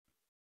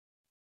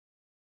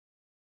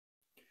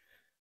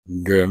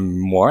Good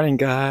morning,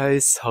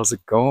 guys. How's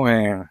it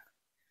going?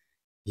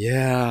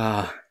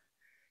 Yeah.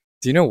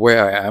 Do you know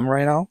where I am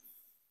right now?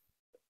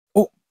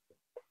 Oh,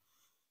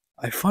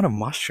 I found a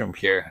mushroom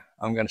here.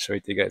 I'm gonna show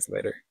it to you guys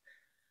later.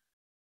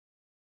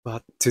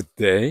 But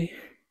today,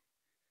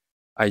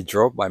 I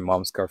drove my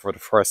mom's car for the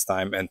first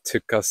time and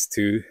took us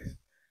to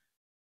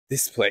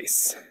this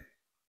place.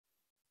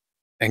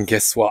 And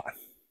guess what?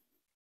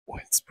 Oh,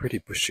 it's pretty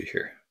bushy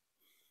here.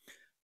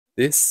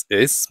 This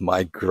is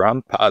my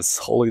grandpa's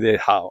holiday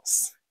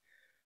house,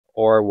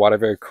 or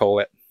whatever you call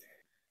it.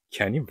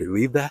 Can you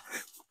believe that?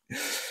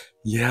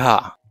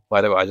 Yeah.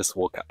 By the way, I just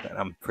woke up and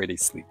I'm pretty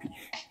sleepy.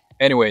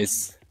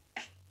 Anyways,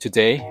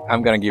 today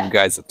I'm gonna give you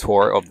guys a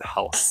tour of the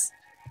house.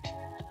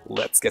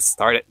 Let's get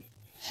started.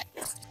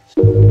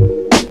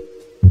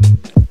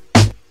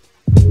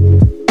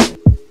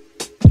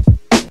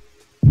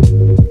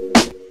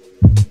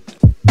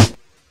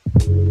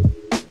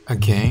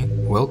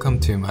 Again, welcome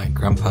to my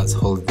grandpa's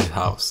holiday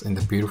house in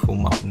the beautiful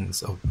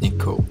mountains of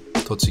Nikko,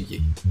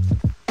 Tochigi.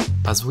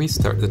 As we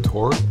start the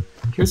tour,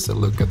 here's a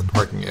look at the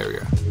parking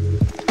area.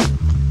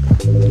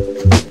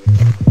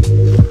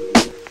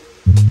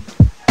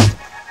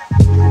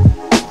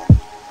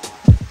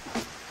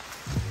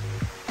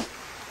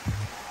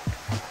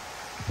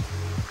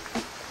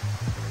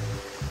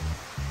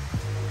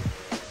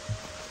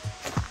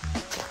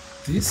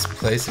 This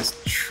place is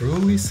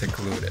truly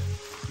secluded.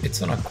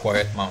 It's on a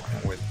quiet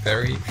mountain with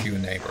very few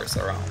neighbors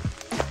around.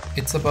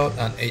 It's about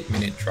an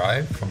 8-minute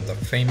drive from the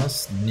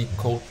famous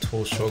Nikko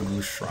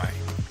Toshogu shrine,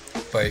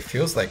 but it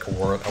feels like a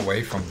world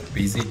away from the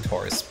busy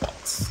tourist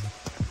spots.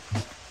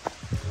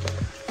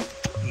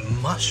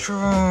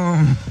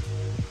 Mushroom!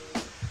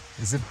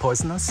 Is it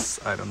poisonous?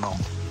 I don't know,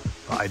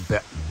 but I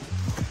bet.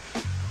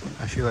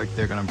 I feel like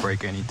they're gonna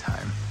break any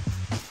time.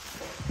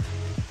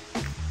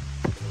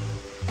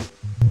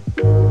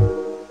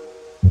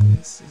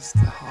 This is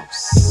the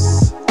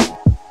house.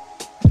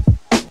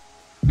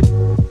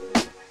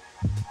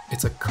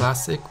 It's a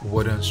classic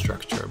wooden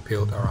structure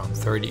built around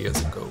 30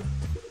 years ago.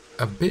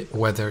 A bit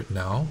weathered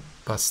now,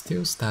 but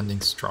still standing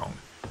strong.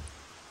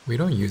 We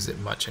don't use it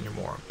much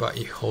anymore, but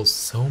it holds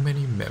so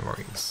many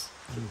memories.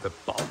 The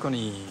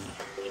balcony.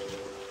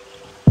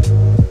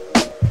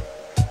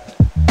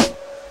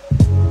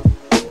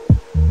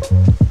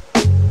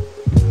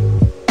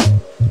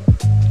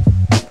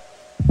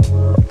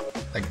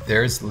 Like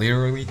there's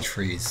literally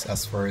trees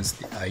as far as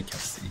the eye can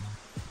see.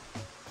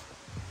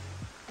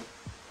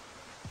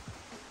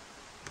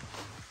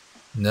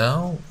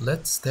 Now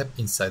let's step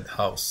inside the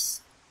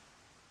house.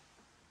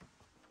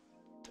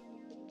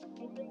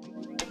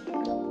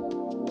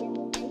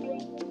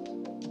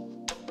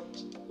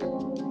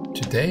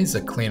 Today is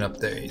a cleanup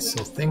day,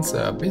 so things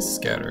are a bit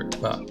scattered,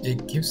 but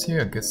it gives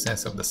you a good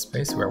sense of the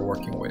space we're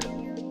working with.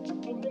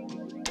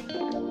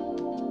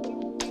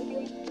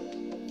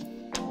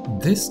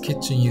 This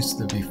kitchen used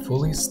to be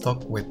fully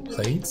stocked with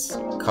plates,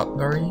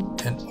 cutlery,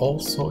 and all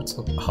sorts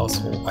of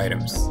household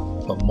items,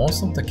 but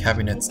most of the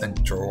cabinets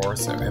and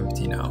drawers are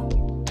empty now.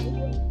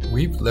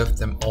 We've left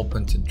them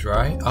open to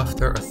dry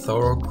after a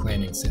thorough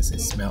cleaning since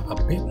it smelled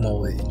a bit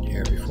moldy in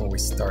here before we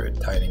started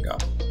tidying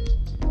up.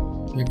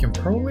 You can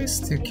probably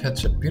still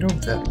catch a bit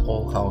of that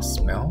old house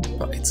smell,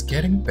 but it's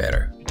getting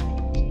better.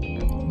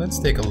 Let's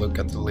take a look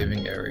at the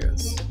living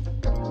areas.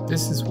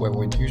 This is where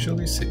we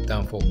usually sit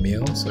down for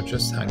meals or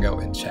just hang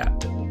out and chat.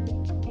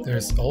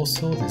 There's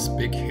also this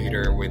big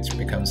heater which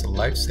becomes a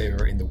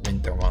lifesaver in the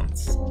winter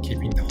months,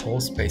 keeping the whole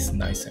space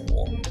nice and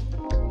warm.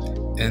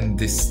 And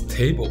this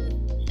table,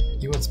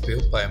 it was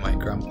built by my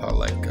grandpa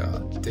like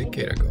a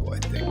decade ago, I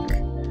think,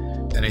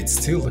 and it's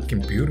still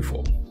looking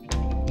beautiful.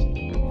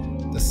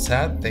 The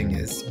sad thing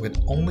is, we've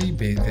only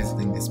been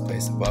visiting this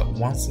place about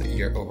once a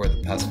year over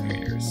the past few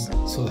years,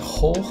 so the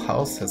whole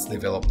house has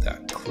developed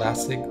that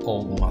classic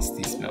old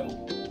musty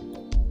smell.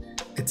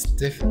 It's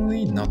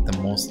definitely not the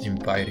most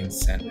inviting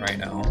scent right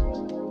now,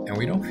 and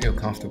we don't feel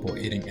comfortable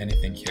eating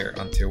anything here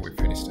until we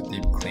finish the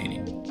deep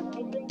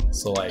cleaning.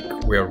 So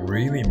we're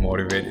really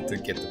motivated to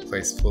get the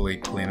place fully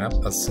cleaned up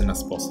as soon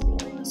as possible,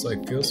 so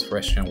it feels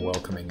fresh and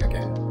welcoming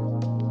again.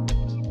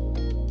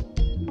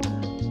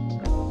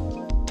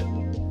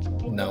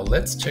 Now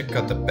let's check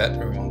out the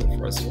bedroom on the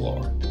first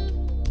floor.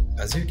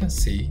 As you can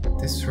see,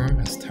 this room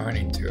has turned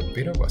into a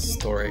bit of a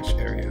storage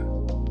area.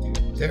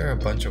 There are a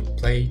bunch of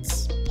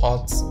plates,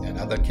 pots, and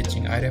other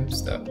kitchen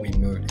items that we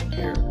moved in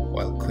here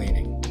while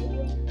cleaning.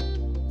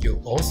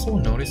 You'll also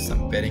notice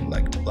some bedding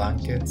like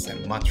blankets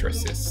and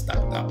mattresses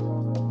stacked up.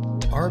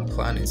 Our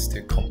plan is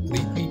to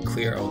completely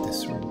clear out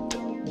this room.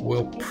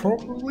 We'll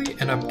probably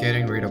end up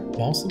getting rid of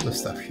most of the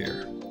stuff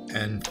here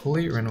and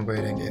fully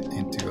renovating it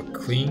into a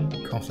clean,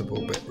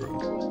 comfortable bedroom.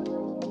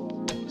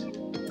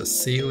 The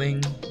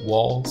ceiling,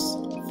 walls,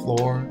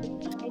 floor,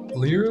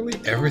 literally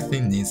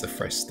everything needs a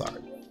fresh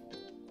start.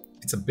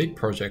 It's a big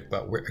project,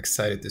 but we're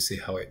excited to see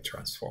how it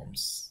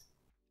transforms.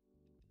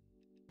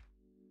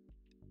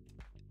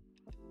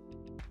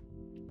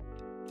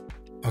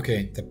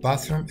 Okay, the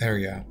bathroom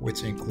area,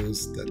 which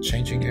includes the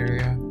changing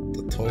area,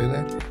 the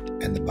toilet,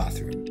 and the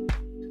bathroom.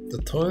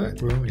 The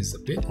toilet room is a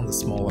bit on the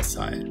smaller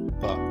side,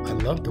 but I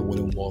love the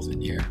wooden walls in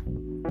here.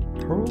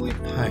 Probably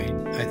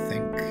pine, I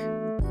think.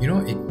 You know,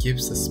 it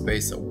gives the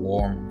space a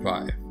warm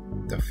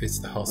vibe that fits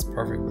the house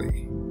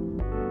perfectly.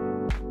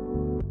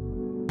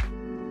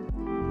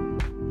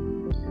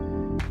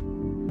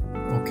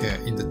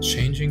 Okay, in the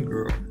changing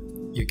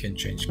room, you can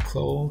change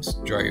clothes,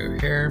 dry your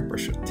hair,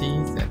 brush your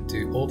teeth, and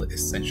do all the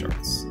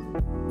essentials.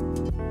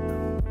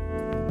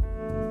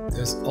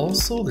 There's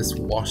also this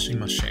washing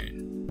machine,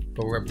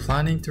 but we're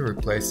planning to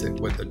replace it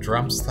with a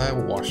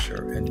drum-style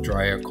washer and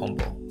dryer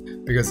combo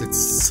because it's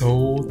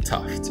so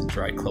tough to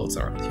dry clothes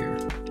around here.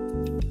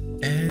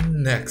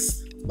 And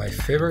next, my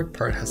favorite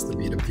part has to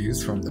be the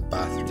views from the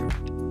bathroom.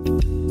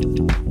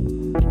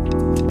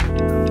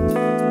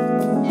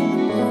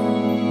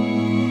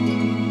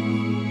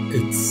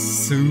 It's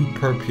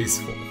super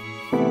peaceful.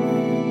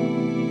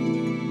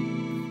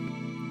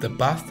 The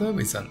bathtub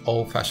is an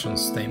old-fashioned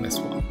stainless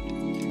one,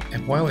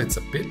 and while it's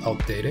a bit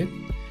outdated,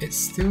 it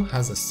still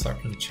has a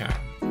certain charm.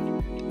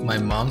 My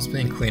mom's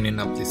been cleaning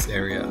up this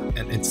area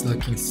and it's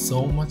looking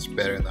so much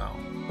better now.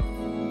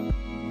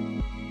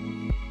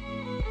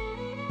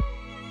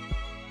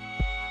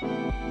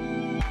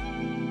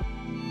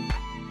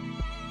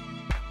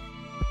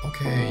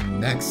 Okay,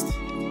 next,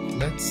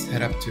 let's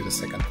head up to the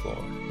second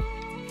floor.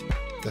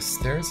 The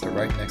stairs are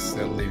right next to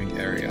the living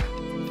area,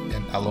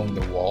 and along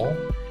the wall,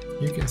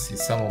 you can see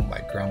some of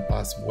my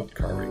grandpa's wood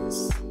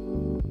carvings.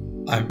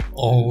 I'm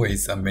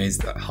always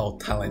amazed at how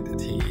talented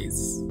he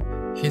is.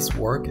 His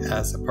work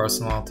adds a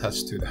personal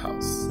touch to the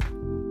house.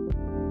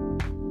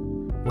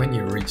 When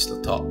you reach the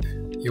top,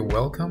 you're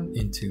welcomed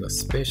into a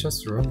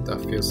spacious room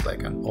that feels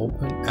like an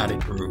open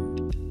attic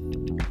room.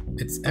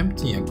 It's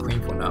empty and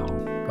clean for now,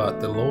 but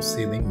the low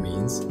ceiling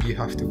means you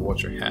have to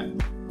watch your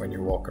head when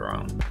you walk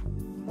around.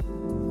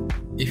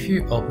 If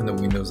you open the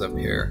windows up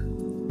here,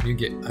 you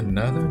get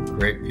another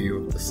great view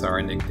of the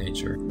surrounding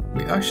nature.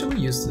 We actually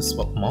used to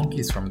spot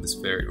monkeys from this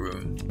very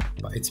room,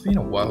 but it's been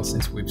a while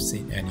since we've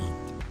seen any.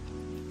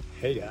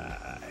 Hey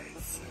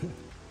guys!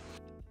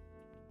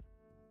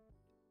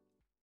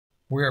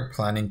 We are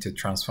planning to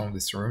transform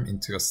this room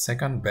into a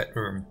second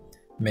bedroom,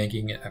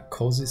 making it a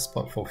cozy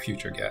spot for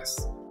future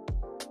guests.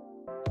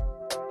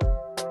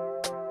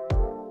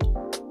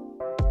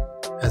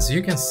 As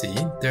you can see,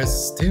 there's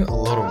still a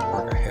lot of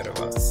work ahead of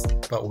us,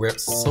 but we're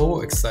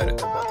so excited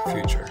about the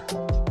future.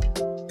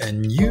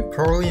 And you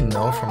probably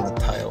know from the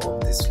title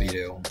of this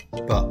video,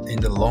 but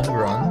in the long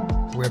run,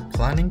 we're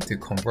planning to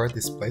convert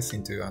this place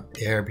into an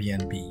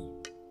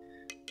Airbnb.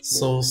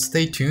 So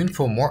stay tuned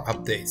for more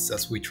updates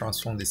as we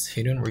transform this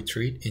hidden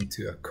retreat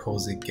into a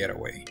cozy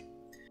getaway.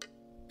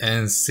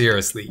 And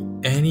seriously,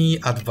 any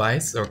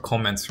advice or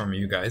comments from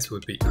you guys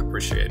would be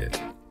appreciated.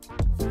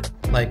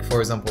 Like for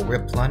example,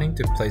 we're planning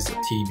to place a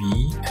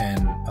TV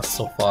and a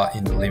sofa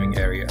in the living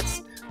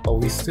areas, but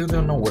we still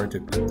don't know where to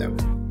put them.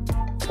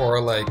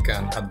 Or like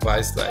an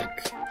advice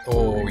like,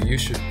 oh, you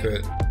should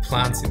put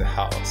plants in the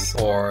house,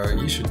 or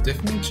you should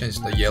definitely change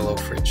the yellow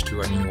fridge to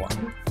a new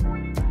one.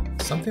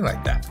 Something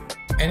like that.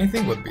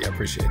 Anything would be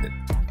appreciated.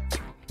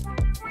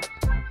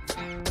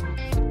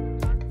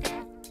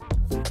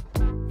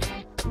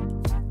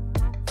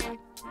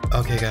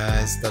 Okay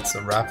guys, that's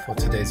a wrap for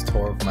today's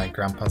tour of my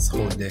grandpa's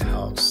holiday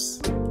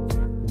house.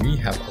 We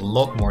have a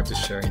lot more to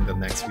share in the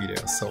next video,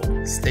 so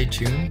stay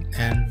tuned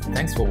and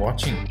thanks for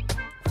watching.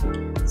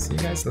 See you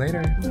guys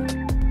later.